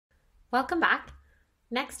Welcome back.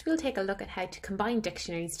 Next, we'll take a look at how to combine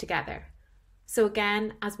dictionaries together. So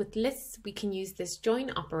again, as with lists, we can use this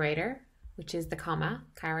join operator, which is the comma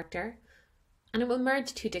character, and it will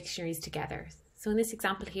merge two dictionaries together. So in this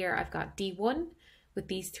example here, I've got D1 with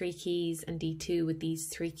these three keys and D2 with these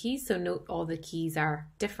three keys. So note all the keys are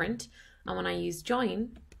different. And when I use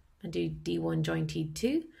join and do D1 join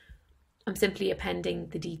D2, I'm simply appending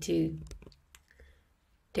the D2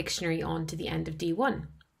 dictionary on to the end of D1.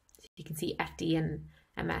 So you can see FD and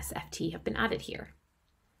MSFT have been added here.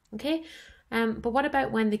 Okay, but what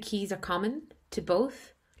about when the keys are common to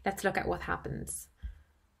both? Let's look at what happens.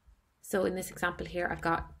 So in this example here, I've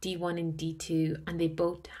got D1 and D2, and they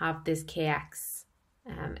both have this KX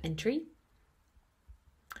entry.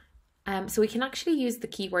 So we can actually use the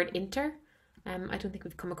keyword inter. I don't think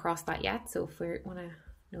we've come across that yet. So if we want to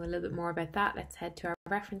know a little bit more about that, let's head to our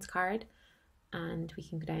reference card and we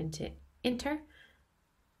can go down to inter.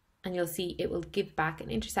 And you'll see it will give back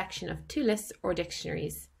an intersection of two lists or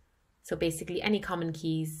dictionaries. So basically any common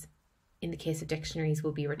keys in the case of dictionaries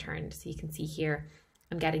will be returned. So you can see here,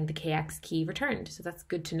 I'm getting the KX key returned. So that's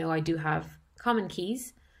good to know I do have common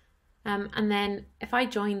keys. And then if I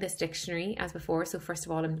join this dictionary as before, so first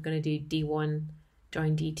of all, I'm going to do D1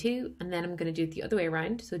 join D2, and then I'm going to do it the other way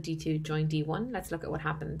around. So D2 join D1. Let's look at what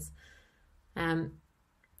happens.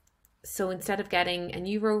 So instead of getting a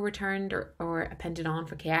new row returned or appended on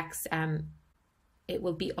for KX, it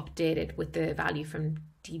will be updated with the value from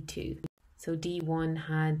D2. So D1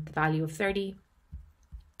 had the value of 30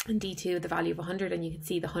 and D2 the value of 100, and you can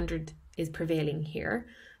see the 100 is prevailing here.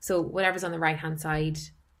 So whatever's on the right hand side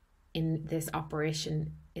in this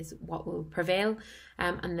operation is what will prevail.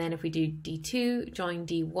 And then if we do D2 join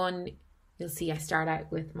D1, you'll see I start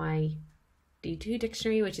out with my D2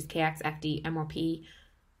 dictionary, which is KX, FD, MRP,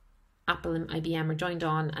 Apple and IBM are joined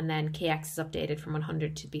on, and then KX is updated from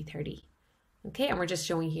 100 to be 30. Okay, and we're just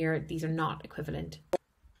showing here these are not equivalent.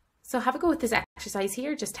 So have a go with this exercise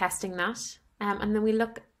here, just testing that. And then we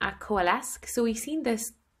look at coalesce. So we've seen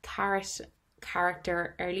this caret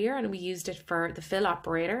character earlier and we used it for the fill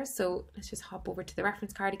operator. So let's just hop over to the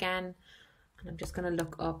reference card again. And I'm just going to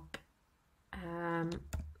look up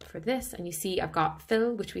for this. And you see I've got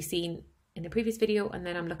fill, which we've seen in the previous video. And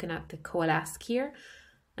then I'm looking at the coalesce here.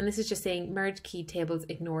 And this is just saying merge key tables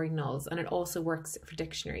ignoring nulls. And it also works for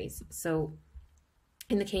dictionaries. So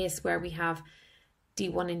in the case where we have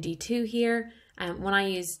D1 and D2 here, when I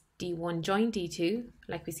use D1 join D2,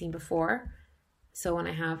 like we've seen before, so when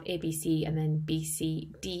I have ABC and then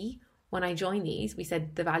BCD, when I join these, we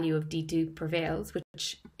said the value of D2 prevails,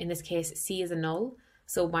 which in this case, C is a null.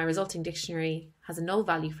 So my resulting dictionary has a null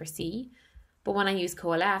value for C. But when I use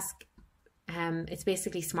coalesce, it's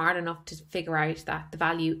basically smart enough to figure out that the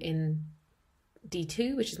value in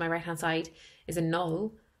D2, which is my right hand side, is a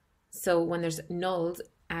null. So when there's nulls,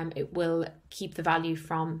 it will keep the value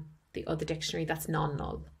from the other dictionary that's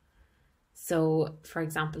non-null. So for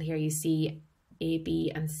example, here you see A,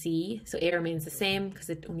 B and C. So A remains the same because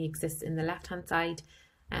it only exists in the left hand side.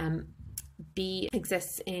 B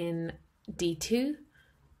exists in D2.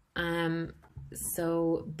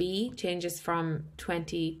 So B changes from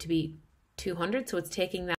 20 to be 200. So it's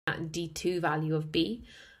taking that D2 value of B.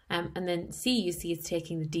 And then C, you see it's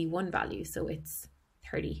taking the D1 value. So it's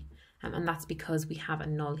 30. And that's because we have a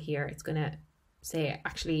null here. It's going to say,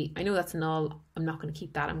 actually, I know that's a null. I'm not going to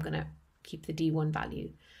keep that. I'm going to keep the D1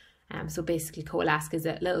 value. So basically coalesce is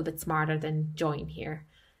a little bit smarter than join here,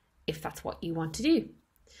 if that's what you want to do.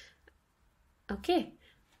 Okay.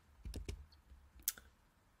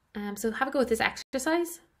 So have a go with this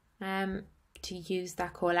exercise to use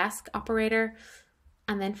that coalesce operator.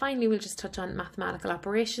 And then finally, we'll just touch on mathematical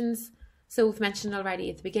operations. So we've mentioned already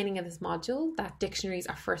at the beginning of this module that dictionaries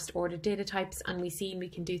are first order data types, and we've seen we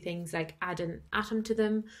can do things like add an atom to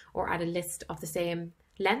them or add a list of the same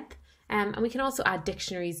length. And we can also add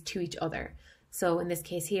dictionaries to each other. So in this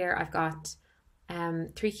case here, I've got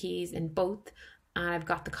three keys in both, and I've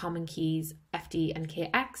got the common keys FD and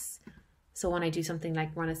KX. So when I do something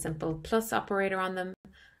like run a simple plus operator on them,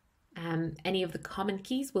 any of the common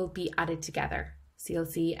keys will be added together. So you'll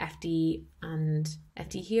see FD and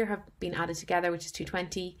FD here have been added together, which is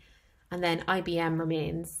 220. And then IBM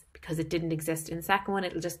remains because it didn't exist in the second one.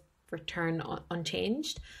 It'll just return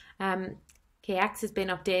unchanged. KX has been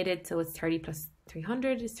updated, so it's 30 plus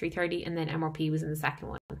 300 is 330, and then MRP was in the second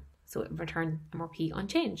one. So it returned MRP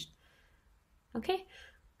unchanged. Okay.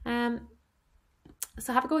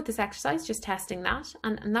 So have a go with this exercise, just testing that.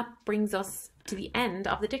 And that brings us to the end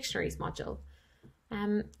of the dictionaries module.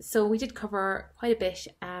 So we did cover quite a bit.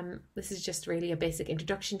 This is just really a basic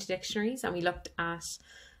introduction to dictionaries, and we looked at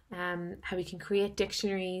how we can create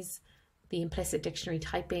dictionaries, the implicit dictionary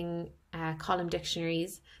typing, column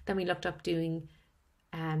dictionaries. Then we looked up doing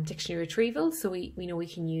dictionary retrieval. So we know we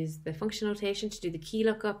can use the function notation to do the key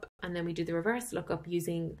lookup, and then we do the reverse lookup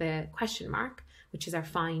using the question mark, which is our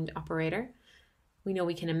find operator. We know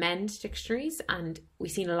we can amend dictionaries, and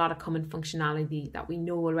we've seen a lot of common functionality that we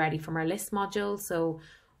know already from our list module. So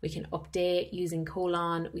we can update using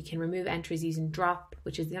colon, we can remove entries using drop,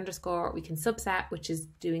 which is the underscore, we can subset, which is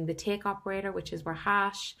doing the take operator, which is our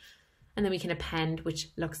hash, and then we can append, which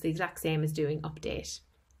looks the exact same as doing update.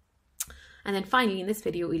 And then finally in this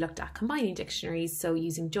video we looked at combining dictionaries, so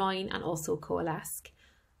using join and also coalesce,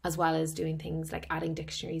 as well as doing things like adding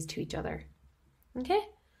dictionaries to each other. Okay,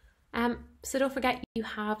 so don't forget you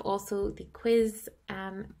have also the quiz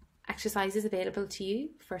exercises available to you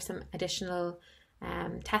for some additional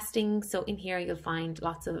testing. So in here you'll find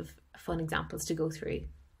lots of fun examples to go through.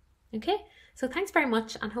 Okay, so thanks very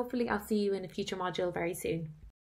much, and hopefully I'll see you in a future module very soon.